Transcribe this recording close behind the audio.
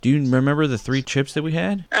Do you remember the 3 chips that we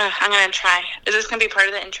had? I'm going to try. Is this going to be part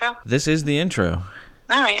of the intro? This is the intro.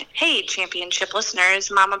 All right. Hey, championship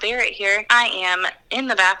listeners. Mama Barrett here. I am in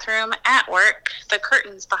the bathroom at work. The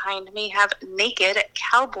curtains behind me have naked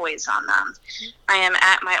cowboys on them. I am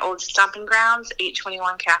at my old stomping grounds,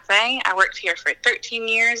 821 Cafe. I worked here for 13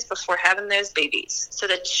 years before having those babies. So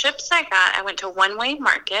the chips I went to One Way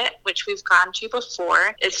Market, which we've gone to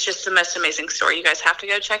before. It's just the most amazing store. You guys have to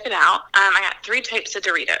go check it out. I got 3 types of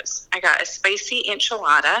Doritos. I got a spicy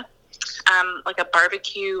enchilada, like a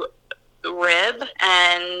barbecue rib,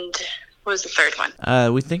 and what was the third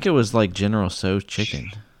one? We think it was like General Tso's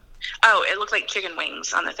chicken. Oh, it looked like chicken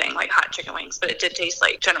wings on the thing, like hot chicken wings, but it did taste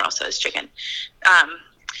like General Tso's chicken.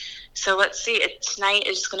 So let's see. Tonight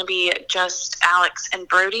is going to be just Alex and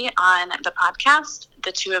Brody on the podcast.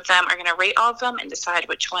 The 2 of them are going to rate all of them and decide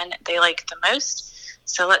which one they like the most.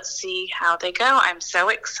 So let's see how they go. I'm so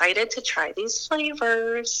excited to try these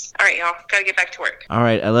flavors. All right, y'all. Got to get back to work. All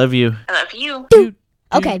right, I love you. I love you.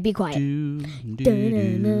 Okay, be quiet. It's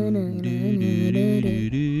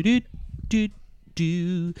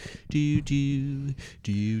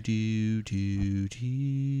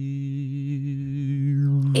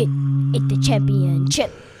the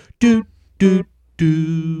championship.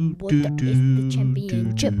 What is the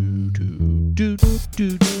championship?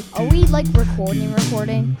 Are we like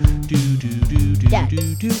recording? Dad,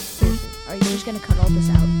 are you just gonna cut all this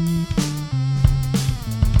out?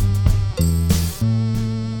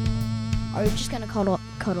 Are you just gonna cut all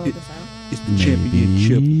this out? It's the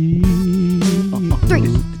championship.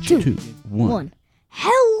 3, 2, 1.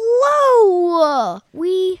 Hello!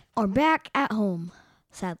 We are back at home.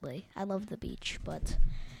 Sadly, I love the beach, but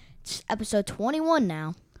it's episode 21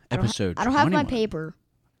 now. I don't have my paper.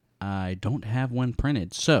 I don't have one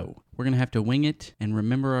printed, so we're going to have to wing it and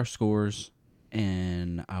remember our scores,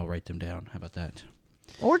 and I'll write them down. How about that?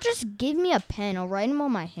 Or just give me a pen. I'll write them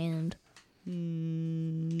on my hand.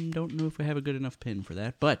 Don't know if we have a good enough pen for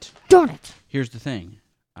that, but darn it. Here's the thing.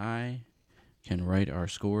 I can write our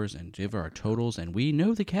scores and give our totals, and we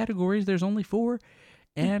know the categories. There's only 4,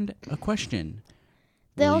 and a question.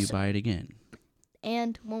 Will you buy it again?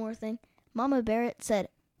 And one more thing. Mama Barrett said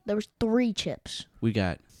there was 3 chips. We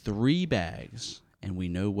got 3 bags, and we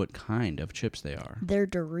know what kind of chips they are. They're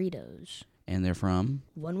Doritos. And they're from?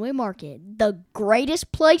 One Way Market, the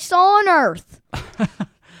greatest place on earth.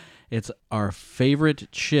 It's our favorite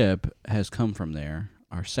chip has come from there.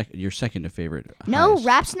 Your second to favorite. No,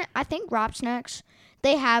 I think Wrap Snacks.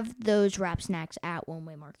 They have those Wrap Snacks at One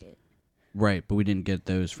Way Market. Right, but we didn't get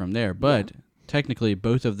those from there. But technically,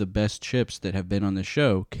 both of the best chips that have been on the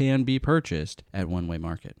show can be purchased at One Way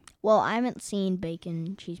Market. Well, I haven't seen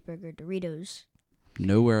bacon cheeseburger Doritos.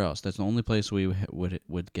 Nowhere else. That's the only place we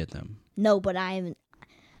would get them. No, but I haven't.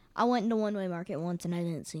 I went into One Way Market once and I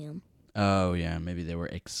didn't see them. Oh yeah, maybe they were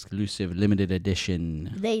exclusive, limited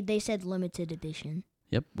edition. They said limited edition.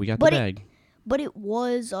 Yep, we got the bag. But it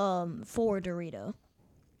was for Dorito.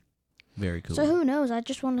 Very cool. So who knows? I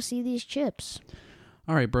just want to see these chips.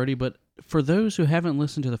 All right, Brody, but for those who haven't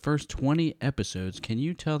listened to the first 20 episodes, can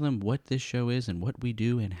you tell them what this show is and what we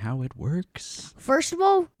do and how it works? First of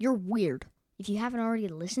all, you're weird. If you haven't already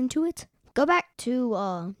listened to it, go back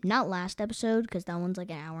to, not last episode, because that one's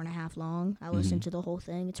like an hour and a half long. I listened to the whole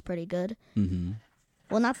thing. It's pretty good. Mm-hmm.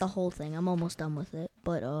 Well, not the whole thing. I'm almost done with it.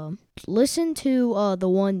 But listen to the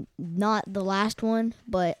one, not the last one,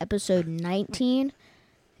 but episode 19,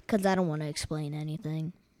 because I don't want to explain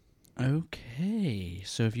anything. Okay,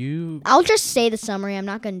 so if you... I'll just say the summary. I'm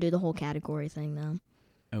not going to do the whole category thing, though.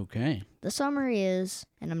 Okay. The summary is,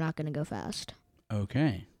 and I'm not going to go fast.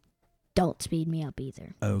 Okay. Don't speed me up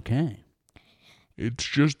either. Okay. It's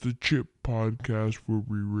just the chip podcast where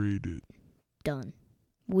we rate it. Done.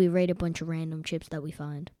 We rate a bunch of random chips that we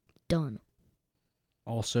find. Done.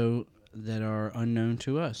 Also, that are unknown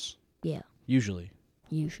to us. Yeah. Usually.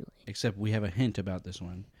 Except we have a hint about this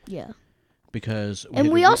one. Yeah. Because...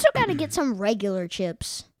 we also got to get some regular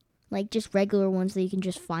chips. Like, just regular ones that you can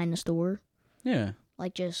just find in the store. Yeah.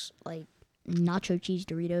 Like, just, like, nacho cheese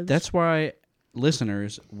Doritos. That's why,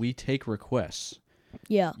 listeners, we take requests.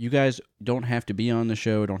 Yeah. You guys don't have to be on the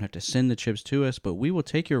show, don't have to send the chips to us, but we will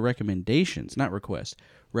take your recommendations, not requests,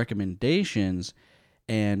 recommendations,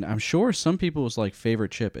 and I'm sure some people's like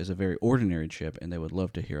favorite chip is a very ordinary chip, and they would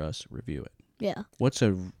love to hear us review it. Yeah. What's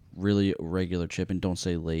a really regular chip, and don't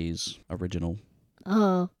say Lay's original?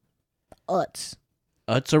 Utz.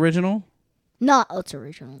 Utz original? Not Utz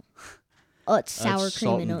original. Utz sour cream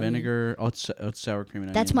salt and and vinegar. Utz sour cream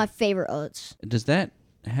and onion. That's my favorite Utz. Does that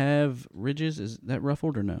have ridges? Is that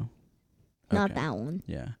ruffled or no? Not that one.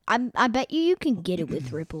 Yeah. I bet you can get it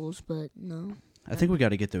with ripples, but no. I think we got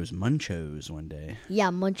to get those Munchos one day. Yeah,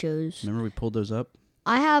 Munchos. Remember we pulled those up?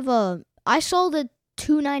 I saw the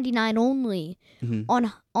 $2.99 only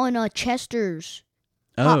on Chester's.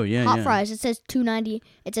 Oh, Hot fries. It says $2.90.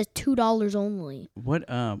 It says $2 only. What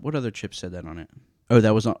other chip said that on it? Oh,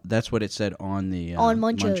 that's what it said on the on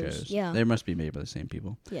Munchos. Yeah. They must be made by the same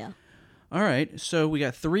people. Yeah. All right, so we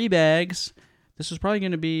got 3 bags. This is probably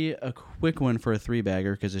going to be a quick one for a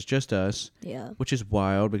 3-bagger because it's just us. Yeah. Which is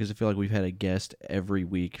wild because I feel like we've had a guest every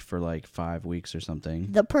week for like 5 weeks or something.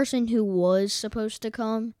 The person who was supposed to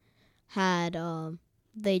come had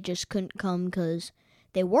they just couldn't come because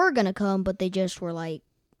they were gonna come, but they just were like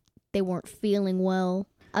they weren't feeling well.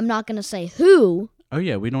 I'm not gonna say who. Oh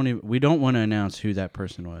yeah, we don't want to announce who that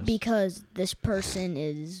person was Because this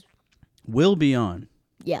person will be on.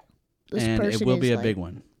 Yeah. This and person it will is be a like, big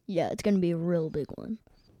one. Yeah, it's going to be a real big one.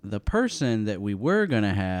 The person that we were going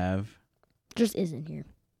to have just isn't here.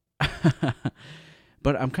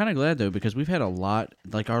 But I'm kind of glad though because we've had a lot,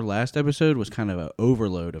 like our last episode was kind of an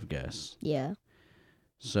overload of guests. Yeah.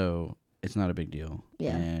 So, it's not a big deal.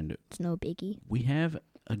 Yeah. And it's no biggie. We have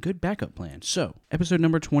a good backup plan. So, episode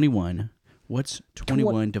number 21. What's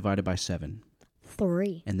 21 divided by 7?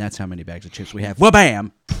 3. And that's how many bags of chips we have.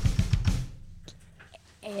 Wha-bam!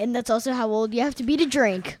 And that's also how old you have to be to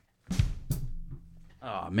drink.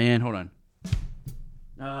 Oh, man. Hold on.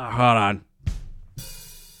 Hold on.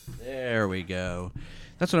 There we go.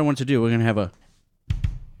 That's what I want to do. We're going to have a...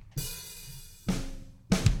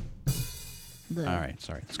 All right.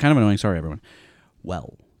 Sorry. It's kind of annoying. Sorry, everyone.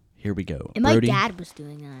 Well, here we go. And Brody? my dad was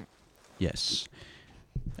doing that. Yes.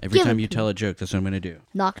 Every time you tell a joke, that's what I'm going to do.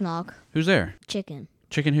 Knock, knock. Who's there? Chicken.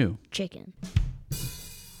 Chicken who? Chicken.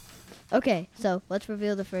 Okay, so let's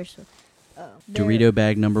reveal the first one. Dorito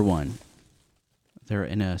bag number 1. They're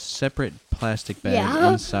in a separate plastic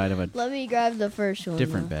bag inside of a Let me grab the first one.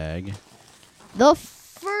 different bag. The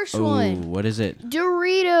first one. What is it?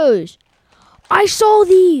 Doritos. I saw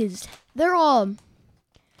these. They're I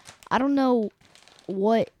don't know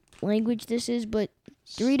what language this is, but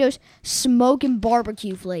Doritos smoke and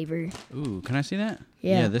barbecue flavor. Ooh, can I see that?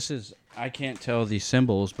 Yeah. This is, I can't tell the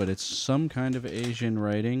symbols, but it's some kind of Asian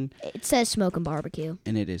writing. It says smoke and barbecue.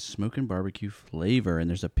 And it is smoke and barbecue flavor, and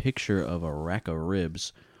there's a picture of a rack of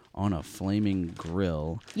ribs on a flaming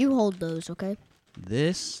grill. You hold those, okay?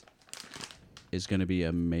 This is going to be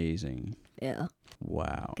amazing. Yeah.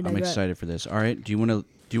 Wow. I'm excited for this. All right, do you want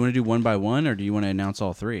to do one by one, or do you want to announce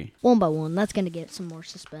all 3? One by one. That's going to get some more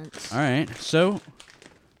suspense. All right, so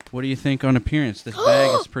what do you think on appearance? This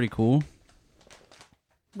bag is pretty cool.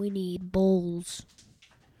 We need bowls.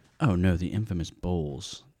 Oh, no, the infamous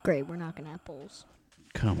bowls. Great, we're not going to have bowls.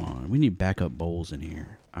 Come on, we need backup bowls in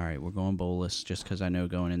here. All right, we're going bowlless just because I know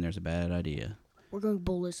going in there's a bad idea. We're going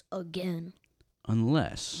bowlless again.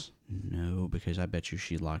 Unless, no, because I bet you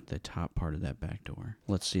she locked the top part of that back door.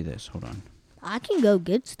 Let's see this. Hold on. I can go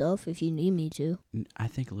get stuff if you need me to. I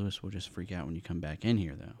think Lewis will just freak out when you come back in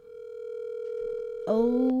here, though.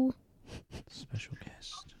 Oh. Special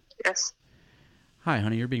guest. Yes. Hi,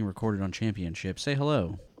 honey. You're being recorded on Championship. Say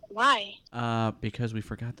hello. Why? Because we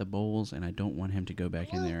forgot the bowls, and I don't want him to go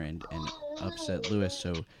back in there and upset Lewis.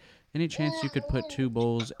 So, any chance you could put 2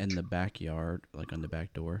 bowls in the backyard, like on the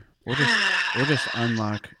back door? We'll just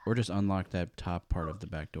unlock that top part of the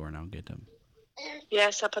back door, and I'll get them.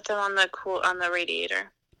 Yes, I'll put them on the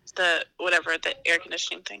radiator. The air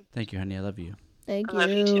conditioning thing. Thank you, honey. I love you. Thank I love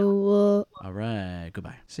you too. All right.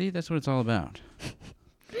 Goodbye. See, that's what it's all about.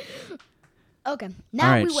 Okay. Now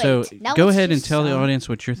all right. we wait. So Now go let's ahead and just, tell the audience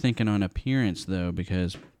what you're thinking on appearance, though,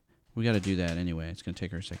 because we got to do that anyway. It's going to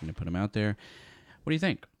take her a second to put them out there. What do you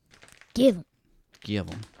think? Give them. Give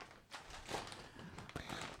them.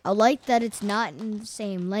 I like that it's not in the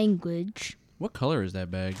same language. What color is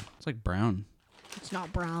that bag? It's like brown. It's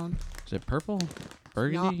not brown. Is it purple?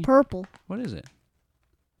 Burgundy? Not purple. What is it?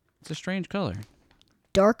 It's a strange color.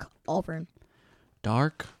 Dark auburn.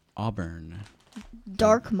 Dark auburn.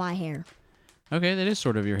 Dark my hair. Okay, that is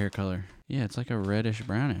sort of your hair color. Yeah, it's like a reddish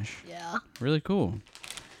brownish. Yeah. Really cool.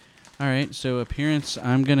 All right, so appearance,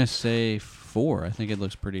 I'm going to say 4. I think it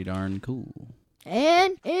looks pretty darn cool.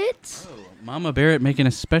 And it's... Oh, Mama Barrett making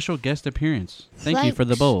a special guest appearance. Thank you for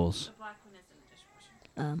the Thanks. bowls.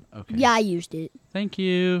 Okay. Yeah, I used it. Thank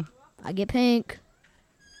you. I get pink.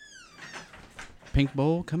 Pink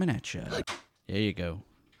bowl coming at you. There you go.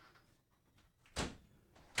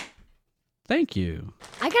 Thank you.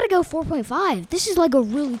 I gotta go 4.5. This is like a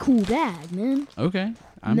really cool bag, man. Okay,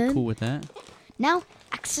 I'm Man. cool with that. Now,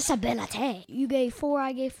 accessibility. You gave 4,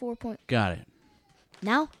 I gave 4. Got it.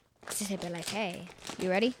 Now, accessibility. You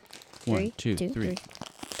ready? 1, 3, 2, 2, 3. 3.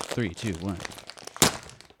 3, 2, 1.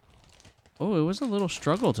 Oh, it was a little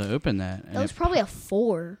struggle to open that. That was probably a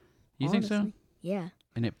 4. You think so? honestly. Yeah.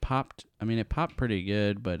 And it popped. I mean, it popped pretty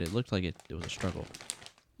good, but it looked like it was a struggle.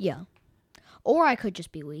 Yeah. Or I could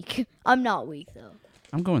just be weak. I'm not weak, though.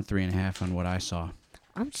 I'm going 3.5 on what I saw.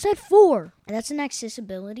 I'm said 4. And that's an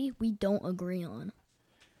accessibility we don't agree on.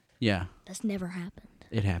 Yeah, That's never happened.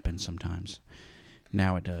 it happens sometimes.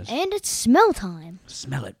 Now it does. And it's smell time.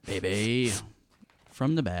 Smell it, baby.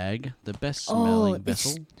 From the bag, the best smelling it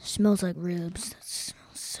vessel. smells like ribs. That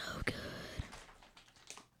smells so good.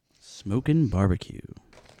 Smoking barbecue.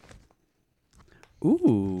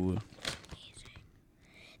 Ooh.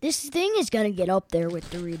 This thing is gonna get up there with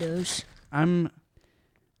Doritos.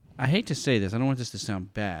 I hate to say this. I don't want this to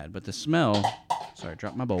sound bad, but the smell... Sorry, I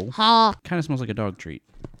dropped my bowl. Ha! Kind of smells like a dog treat.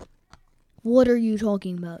 What are you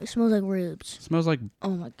talking about? It smells like ribs. It smells like... Oh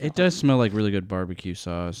my god. It does smell like really good barbecue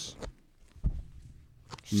sauce.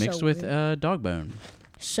 Mixed So with weird. dog bone.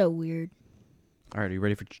 So weird. All right, are you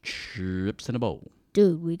ready for chips in a bowl?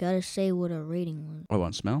 Dude, we gotta say what our rating was. Oh,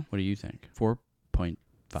 on smell? What do you think?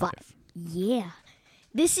 4.5. Yeah.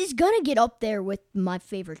 This is gonna get up there with my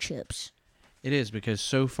favorite chips. It is, because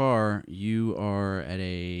so far you are at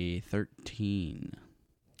a 13.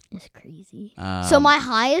 It's crazy. Um, So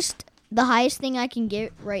the highest thing I can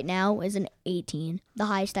get right now is an 18. The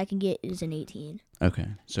highest I can get is an 18. Okay,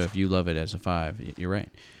 so if you love it as a 5, you're right.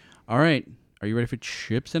 All right, are you ready for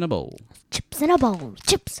chips in a bowl? Chips in a bowl.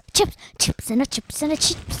 Chips in a chips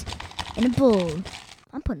in a bowl.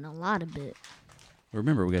 I'm putting a lot of it.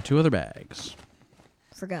 Remember, we got 2 other bags.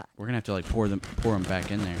 Forgot. We're gonna have to pour them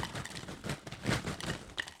back in there.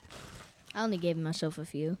 I only gave myself a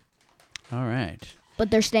few, All right. but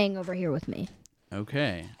they're staying over here with me.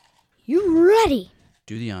 Okay. You ready?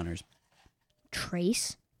 Do the honors.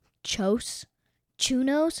 Trace, Chos,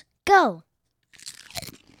 Chunos, go.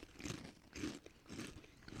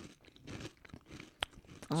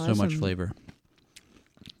 So much Awesome. flavor.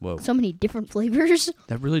 Whoa. So many different flavors.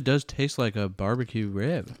 That really does taste like a barbecue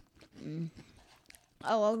rib.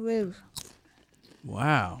 Oh, I'll lose.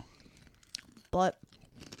 Wow. But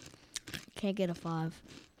can't get a 5.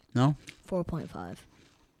 No? 4.5.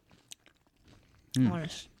 Mm.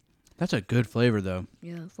 Honest. That's a good flavor, though.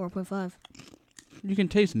 Yeah, 4.5. You can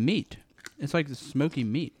taste meat. It's like the smoky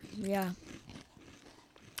meat. Yeah.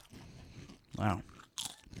 Wow.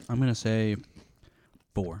 I'm going to say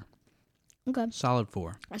 4. Okay. Solid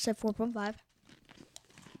 4. I said 4.5.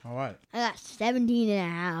 All right. I got 17 and a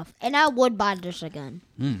half. And I would buy this again.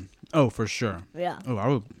 Mm. Oh, for sure. Yeah, Oh, I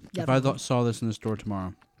would. If I Definitely. saw this in the store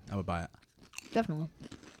tomorrow, I would buy it. definitely.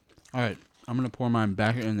 All right. I'm going to pour mine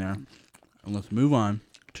back in there. And let's move on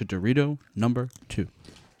to Dorito number 2.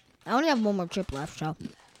 I only have one more chip left, so.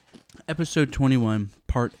 Episode 21,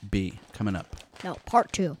 Part B, coming up. No,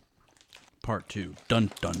 part 2. Part 2. Dun,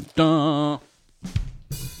 dun, dun.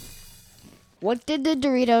 What did the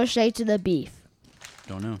Doritos say to the beef?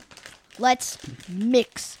 Don't know. Let's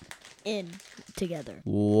mix in together.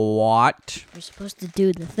 What? You're supposed to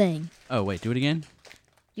do the thing. Oh, wait. Do it again.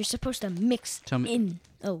 You're supposed to mix Tell me- in.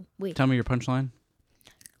 Oh, wait. Tell me your punchline.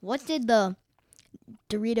 What did the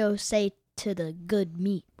Doritos say to the good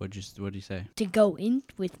meat? What'd you say? To go in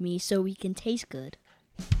with me so we can taste good.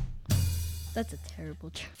 That's a terrible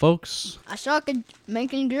joke. Folks, I suck at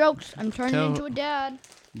making jokes. I'm turning Tell- into a dad.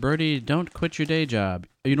 Birdie, don't quit your day job.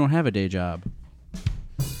 You don't have a day job.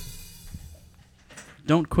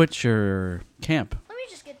 Don't quit your camp. Let me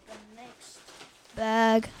just get the next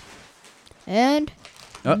bag. And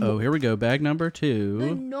Uh-oh, here we go. Bag number the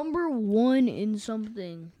 2. number 1 in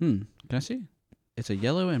something. Can I see? It's a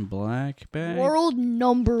yellow and black bag. World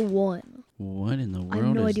number 1. What in the I have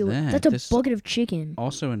world no is idea. that? That's a This- bucket of chicken.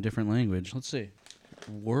 Also in different language. Let's see.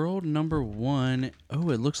 World number 1. Oh,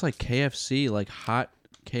 it looks like KFC, like hot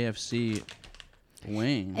KFC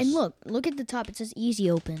wings. And look at the top. It says easy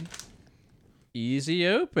open. Easy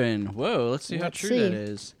open. Whoa, let's see how Let's true see. that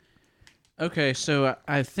is. Okay, so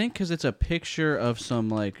I think because it's a picture of some,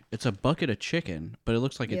 like, it's a bucket of chicken, but it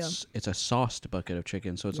looks like it's a sauced bucket of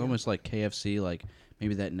chicken, so it's almost like KFC, like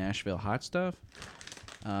maybe that Nashville hot stuff.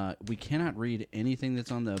 We cannot read anything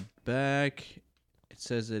that's on the back. It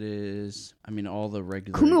says it is, all the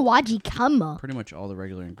regular, Kumawaji Kama. pretty much all the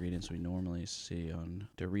regular ingredients we normally see on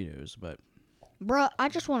Doritos, but Bruh, I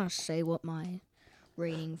just want to say what my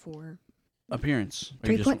rating for appearance.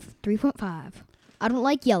 Or you just- 3.5. I don't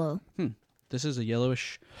like yellow. This is a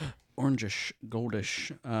yellowish, orangish,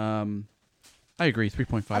 goldish. I agree,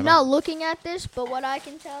 3.5. I'm not looking at this, but what I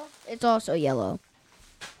can tell, it's also yellow.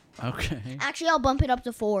 Okay. Actually, I'll bump it up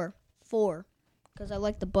to 4. 4. Because I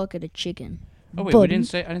like the bucket of chicken. Oh wait, Buddy. I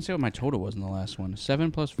didn't say what my total was in the last one.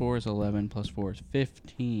 7 plus 4 is 11 plus 4 is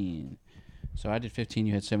 15. So I did 15.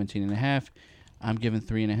 You had 17.5. I'm giving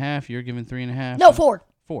 3.5. You're giving 3.5. No, 4.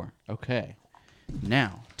 4. Okay.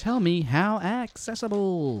 Now, tell me how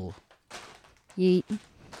accessible. Yeet.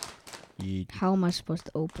 It How am I supposed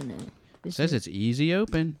to open it? says it's easy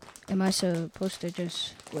open. Am I supposed to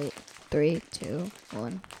just wait? 3, 2,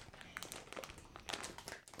 1.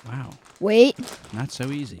 Wow. Wait. Not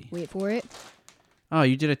so easy. Wait for it. Oh,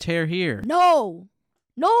 you did a tear here. No.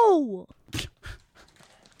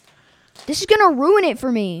 This is gonna ruin it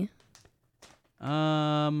for me.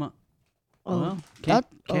 Well,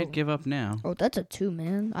 can't give up now. Oh, that's a 2,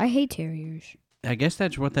 man. I hate terriers. I guess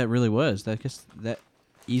that's what that really was. I guess that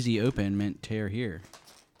easy open meant tear here.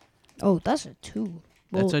 Oh, that's a 2.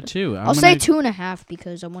 That's a 2. I'll say 2.5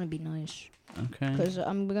 because I want to be nice. Okay. Because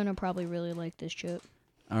I'm gonna probably really like this chip.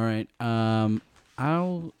 All right.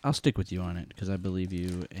 I'll stick with you on it because I believe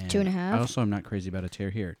you. And 2.5? I also am not crazy about a tear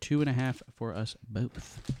here. 2.5 for us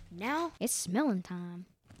both. Now it's smelling time.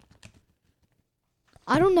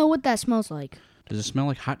 I don't know what that smells like. Does it smell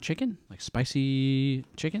like hot chicken? Like spicy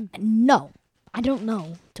chicken? No, I don't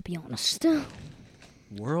know, to be honest.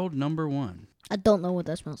 World number 1. I don't know what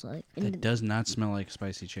that smells like. It does not smell like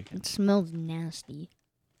spicy chicken. It smells nasty.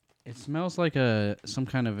 It smells like some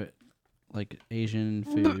kind of like Asian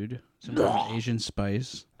food, some kind of Asian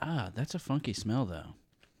spice. Ah, that's a funky smell though.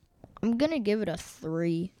 I'm gonna give it a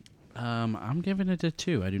 3. I'm giving it a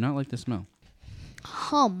 2. I do not like the smell.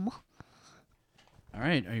 All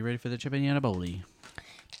right, are you ready for the chip in a bowlie?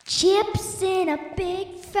 Chips in a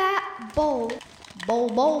big fat bowl.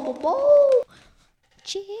 Bowl.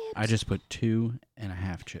 Chips. I just put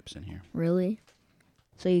 2.5 chips in here. Really?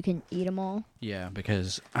 So you can eat them all? Yeah,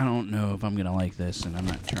 because I don't know if I'm gonna like this, and I'm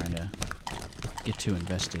not trying to get too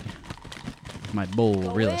invested with my bowl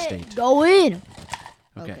real estate. Go in.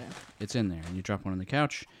 Okay. Okay. It's in there, and you drop one on the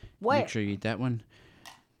couch. Where? Make sure you eat that one,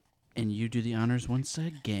 and you do the honors once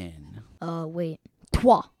again. Wait.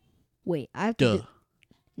 Trois. Wait, I have to Duh. do...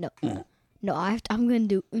 No. No, I'm gonna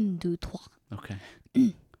do un, deux, trois. Okay.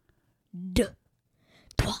 Deux.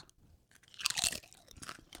 Trois.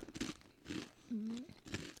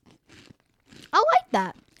 I like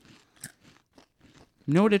that.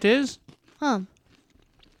 You know what it is? Huh.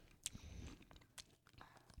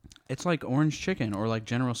 It's like orange chicken or like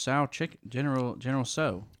General Tso chicken. General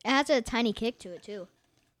Tso. It has a tiny kick to it, too.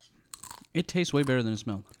 It tastes way better than it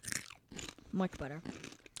smells. Much better.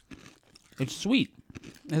 It's sweet.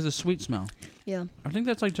 It has a sweet smell. Yeah. I think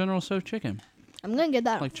that's like General Tso chicken, I'm gonna get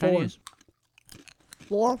that like a 4. Chinese.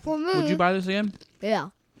 4 for me. Would you buy this again? Yeah.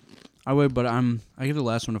 I would, but I give the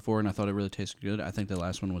last one a 4, and I thought it really tasted good. I think the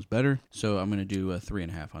last one was better, so I'm gonna do a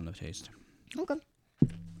 3.5 on the taste. Okay.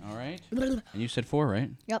 All right. And you said 4,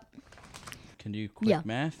 right? Yep. Can do quick Yeah.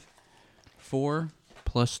 math. 4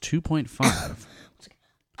 plus 2.5.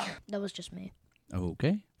 That was just me.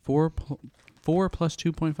 Okay. 4 plus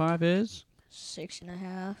 2.5 is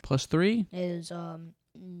 6.5 plus 3 is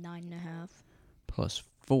 9.5. plus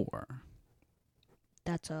 4.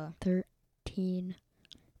 That's 13.5.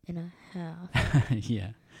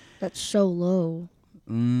 Yeah. That's so low.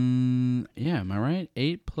 Yeah, am I right?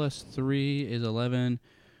 8 plus 3 is 11,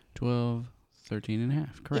 12,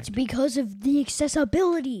 13.5. Correct. It's because of the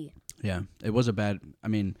accessibility. Yeah, it was a bad... I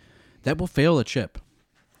mean, that will fail a chip.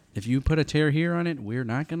 If you put a tear here on it, we're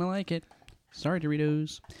not going to like it. Sorry,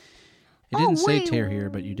 Doritos. It didn't say tear here,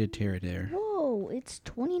 but you did tear it there. Whoa, it's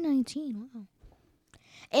 2019. Wow.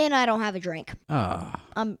 And I don't have a drink. Ah.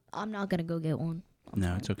 I'm not going to go get one.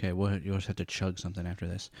 No, it's okay. You'll just have to chug something after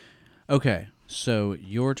this. Okay, so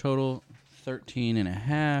your total,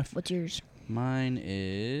 13.5. What's yours? Mine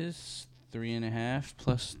is 3.5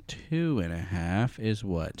 plus 2.5 is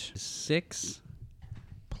what? 6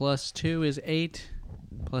 plus 2 is 8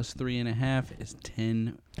 plus 3.5 is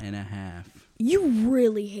 10.5. You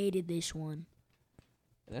really hated this one.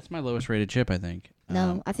 That's my lowest rated chip, I think.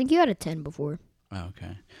 No, I think you had a 10 before. Oh,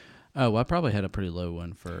 okay. Oh, well, I probably had a pretty low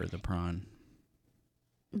one for the prawn.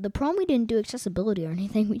 The problem, we didn't do accessibility or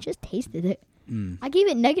anything. We just tasted it. Mm. I gave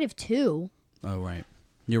it -2. Oh, right.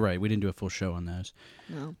 You're right. We didn't do a full show on those.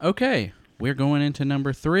 No. Okay. We're going into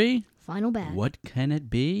number 3. Final bag. What can it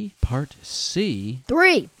be? Part C.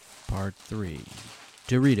 3. Part 3.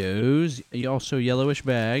 Doritos. Also yellowish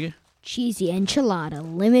bag. Cheesy enchilada,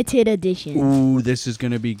 limited edition. Ooh, this is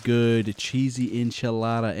going to be good. Cheesy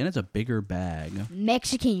enchilada. And it's a bigger bag.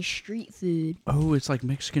 Mexican street food. Oh, it's like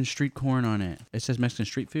Mexican street corn on it. It says Mexican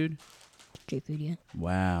street food? Street food, yeah.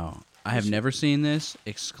 Wow. I have never seen this.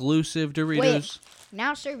 Exclusive Doritos. Wait,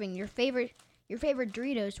 now serving your favorite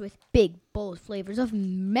Doritos with big, bold flavors of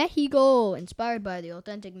Mexico, inspired by the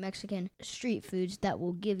authentic Mexican street foods that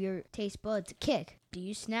will give your taste buds a kick. Do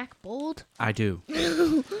you snack bold? I do.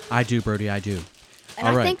 I do, Brody. I do. And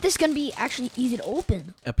All I right. think this is going to be actually easy to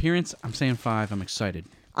open. Appearance, I'm saying 5. I'm excited.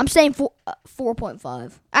 I'm saying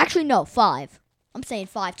 4.5. Actually, no, 5. I'm saying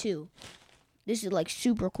 5 too. This is like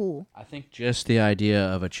super cool. I think just the idea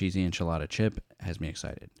of a cheesy enchilada chip has me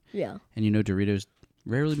excited. Yeah. And you know Doritos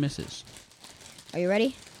rarely misses. Are you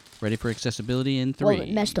ready? Ready for accessibility in 3. Well,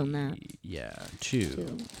 it messed on that. Yeah, 2,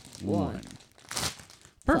 2, 1. 1.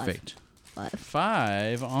 Perfect. 5.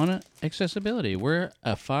 5 on accessibility. We're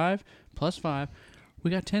a 5 plus 5.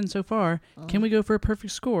 We got 10 so far. Can we go for a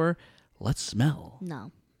perfect score? Let's smell.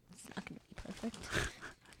 No, it's not going to be perfect.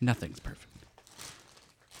 Nothing's perfect.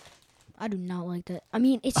 I do not like that. I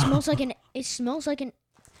mean, it smells like an. It smells like an,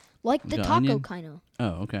 like the The taco onion? kind of.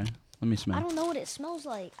 Oh, okay. Let me I smell. don't know what it smells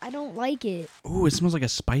like. I don't like it. Ooh, it smells like a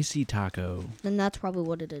spicy taco. Then that's probably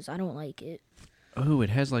what it is. I don't like it. Oh, it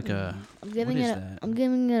has like a... I'm giving What is it. that? I'm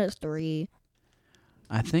giving it a 3.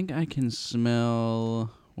 I think I can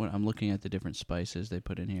smell... What I'm looking at the different spices they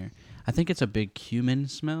put in here. I think it's a big cumin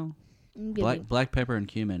smell. I'm giving, Black pepper and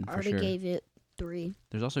cumin, I for already sure. gave it 3.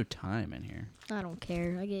 There's also thyme in here. I don't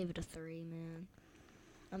care. I gave it a 3, man.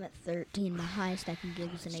 I'm at 13. The highest I can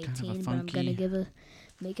give is an It's kind of a 18, but I'm gonna funky-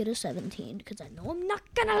 make it a 17 because I know I'm not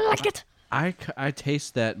gonna like it. I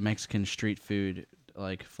taste that Mexican street food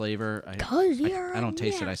like flavor. Cause you're I don't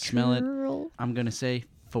taste it. I smell it. natural. I'm gonna say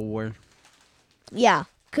 4. Yeah,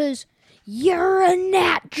 cause you're a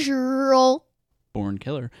natural. Born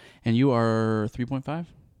killer. And you are 3.5?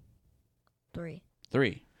 3.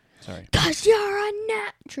 3. Sorry. Cause you're a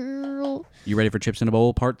natural. You ready for Chips in a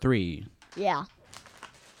Bowl Part 3? Yeah.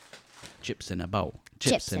 Chips in a bowl.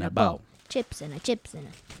 Chips in a bowl. Chips in a.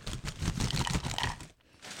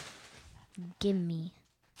 Gimme.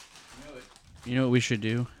 You know what we should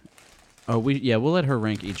do? Oh, we'll let her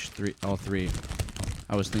rank all 3.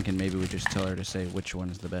 I was thinking maybe we just tell her to say which one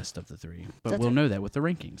is the best of the 3. But That's we'll right. know that with the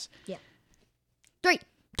rankings. 3,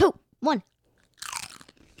 2, 1.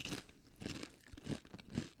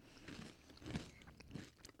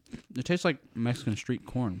 It tastes like Mexican street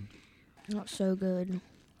corn. Not so good.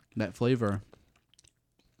 That flavor.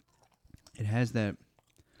 It has that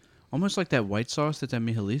almost like that white sauce that's at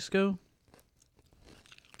Mi Jalisco.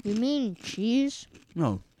 You mean cheese?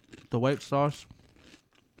 No, the white sauce.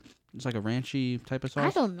 It's like a ranchy type of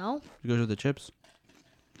sauce. I don't know. It goes with the chips.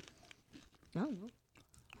 I don't know.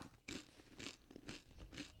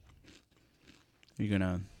 You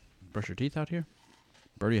gonna brush your teeth out here?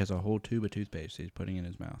 Birdie has a whole tube of toothpaste he's putting in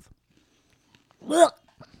his mouth. Ugh.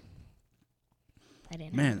 I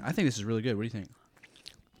didn't. Man, I think this is really good. What do you think?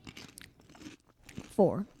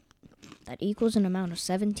 4. That equals an amount of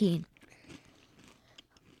 17.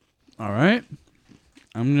 All right.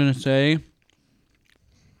 I'm going to say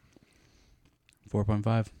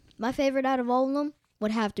 4.5. My favorite out of all of them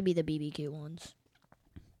would have to be the BBQ ones.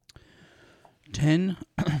 10.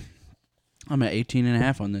 I'm at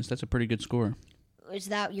 18.5 on this. That's a pretty good score. Is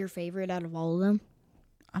that your favorite out of all of them?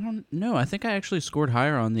 I don't know. I think I actually scored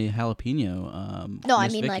higher on the jalapeno. No, I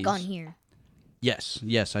Miss mean like Vicky's. on here. Yes.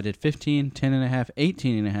 I did 15, 10.5,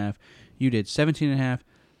 18.5. You did 17.5,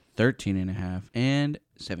 13.5, and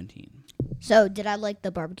 17. So, did I like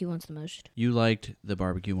the barbecue ones the most? You liked the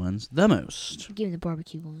barbecue ones the most. Give me the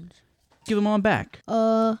barbecue ones. Give them on back.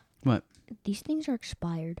 What? These things are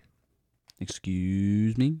expired.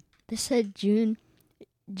 Excuse me? This said June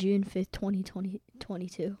 5th,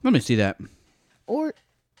 2022. Let me see that. Or,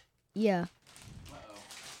 yeah.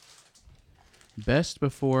 Best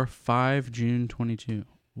before 5 June 22.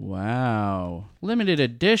 Wow. Limited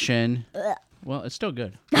edition. Ugh. Well, it's still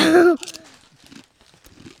good.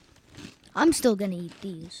 I'm still gonna eat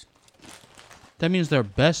these. That means they're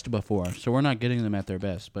best before, so we're not getting them at their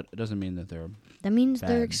best, but it doesn't mean that they're... That means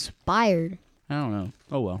they're Bad. expired. I don't know.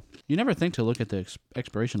 Oh, well. You never think to look at the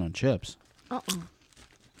expiration on chips.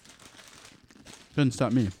 Doesn't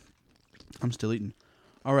stop me. I'm still eating.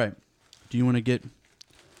 All right. Do you want to get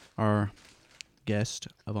our guest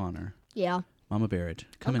of honor, Yeah. Mama Barrett,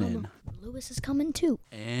 coming in? Lewis is coming too.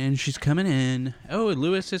 And she's coming in. Oh,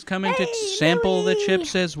 Lewis is coming to sample the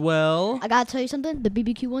chips as well. I gotta tell you something. The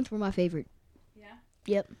BBQ ones were my favorite. Yeah.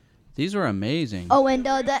 Yep. These are amazing. Oh, and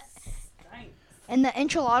the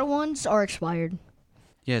enchilada ones are expired.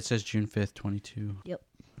 Yeah, it says June 5th, 22. Yep.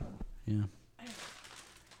 Yeah.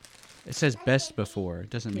 It says best before. It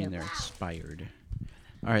doesn't mean Yep. they're expired.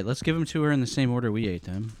 All right, let's give them to her in the same order we ate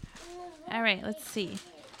them. All right, let's see.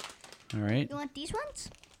 All right. You want these ones?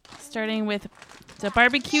 Starting with the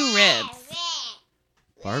barbecue ribs.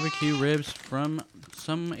 Barbecue ribs from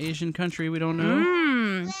some Asian country we don't know.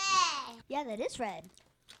 Mmm. Yeah, that is red.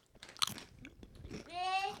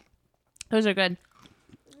 Those are good.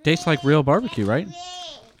 Tastes like real barbecue, right? You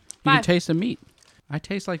can 5. taste the meat. I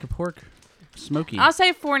taste like a pork smoky. I'll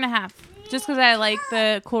say 4.5, just because I like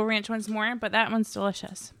the Cool Ranch ones more, but that one's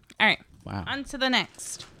delicious. All right. Wow. On to the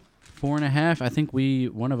next. 4.5. I think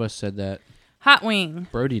one of us said that. Hot wing.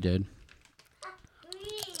 Brody did.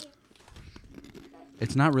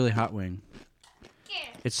 It's not really hot wing.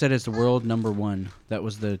 It said it's the world #1. That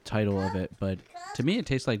was the title of it, but to me it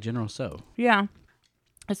tastes like General So. Yeah.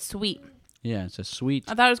 It's sweet. Yeah, it's a sweet.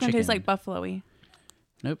 I thought it was going to taste chicken. like buffalo-y.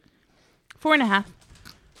 Nope. 4.5.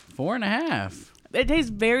 4.5. It tastes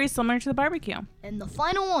very similar to the barbecue. And the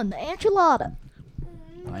final one, the enchilada.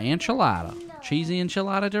 The enchilada. Cheesy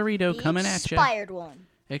enchilada Dorito coming at you. Expired one.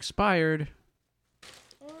 Expired.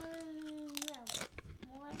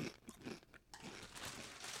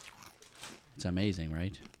 It's amazing,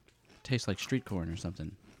 right? Tastes like street corn or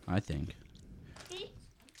something, I think.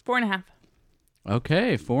 4.5.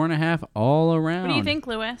 Okay, 4.5 all around. What do you think,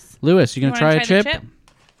 Lewis? Lewis, you gonna try a the chip? chip?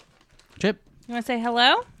 Chip? You want to say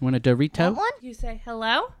hello? Want a Dorito? That one? You say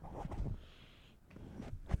hello?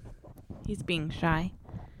 He's being shy.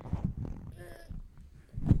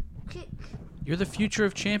 You're the future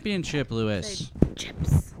of championship, Lewis.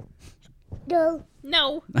 Chips. No.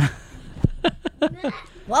 No.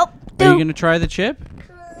 Well, Are you gonna try the chip? You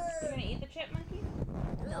gonna eat the chip, monkey?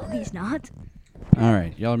 no, he's not. All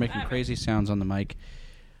right, y'all are making crazy sounds on the mic.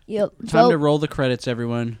 Yep. Time to roll the credits,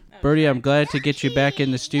 everyone. Birdie, I'm glad to get you back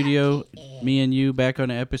in the studio. Me and you back on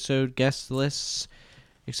the episode guest lists,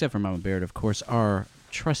 except for Mama Barrett, of course, our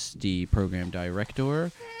trusty program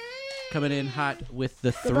director, coming in hot with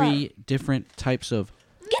the 3 different types of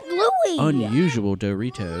Get Louie. unusual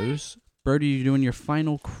Doritos. Birdie, you doing your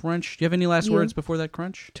final crunch? Do you have any last words before that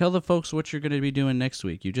crunch? Tell the folks what you're going to be doing next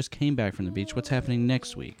week. You just came back from the beach. What's happening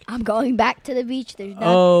next week? I'm going back to the beach. There's not.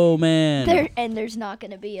 Oh, man. There's not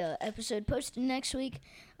gonna be a episode posted next week.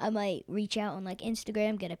 I might reach out on like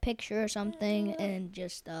Instagram, get a picture or something, and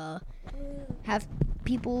just have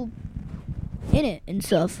people in it and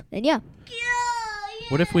stuff. And yeah.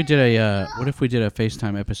 What if we did a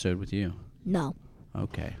FaceTime episode with you? No.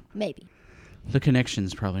 Okay. Maybe. The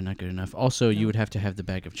connection's probably not good enough. Also, you would have to have the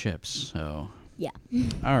bag of chips, so... Yeah.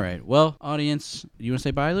 All right. Well, audience, you want to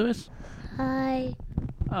say bye, Lewis? Hi.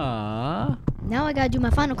 Ah. Now I gotta do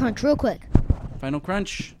my final crunch real quick. Final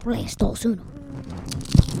crunch. Presto soon.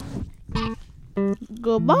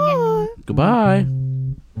 Goodbye. Goodbye.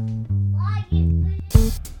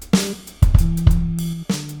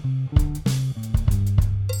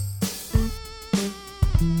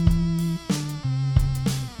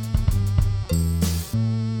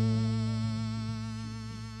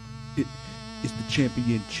 It's the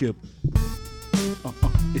championship.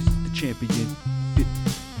 It's the champion.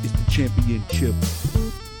 It's the championship.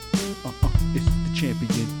 It's the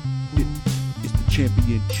champion. It's the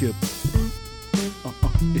championship.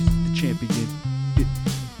 It's the champion.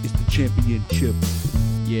 It's the championship.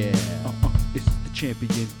 Yeah. It's the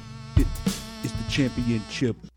champion. It's the championship.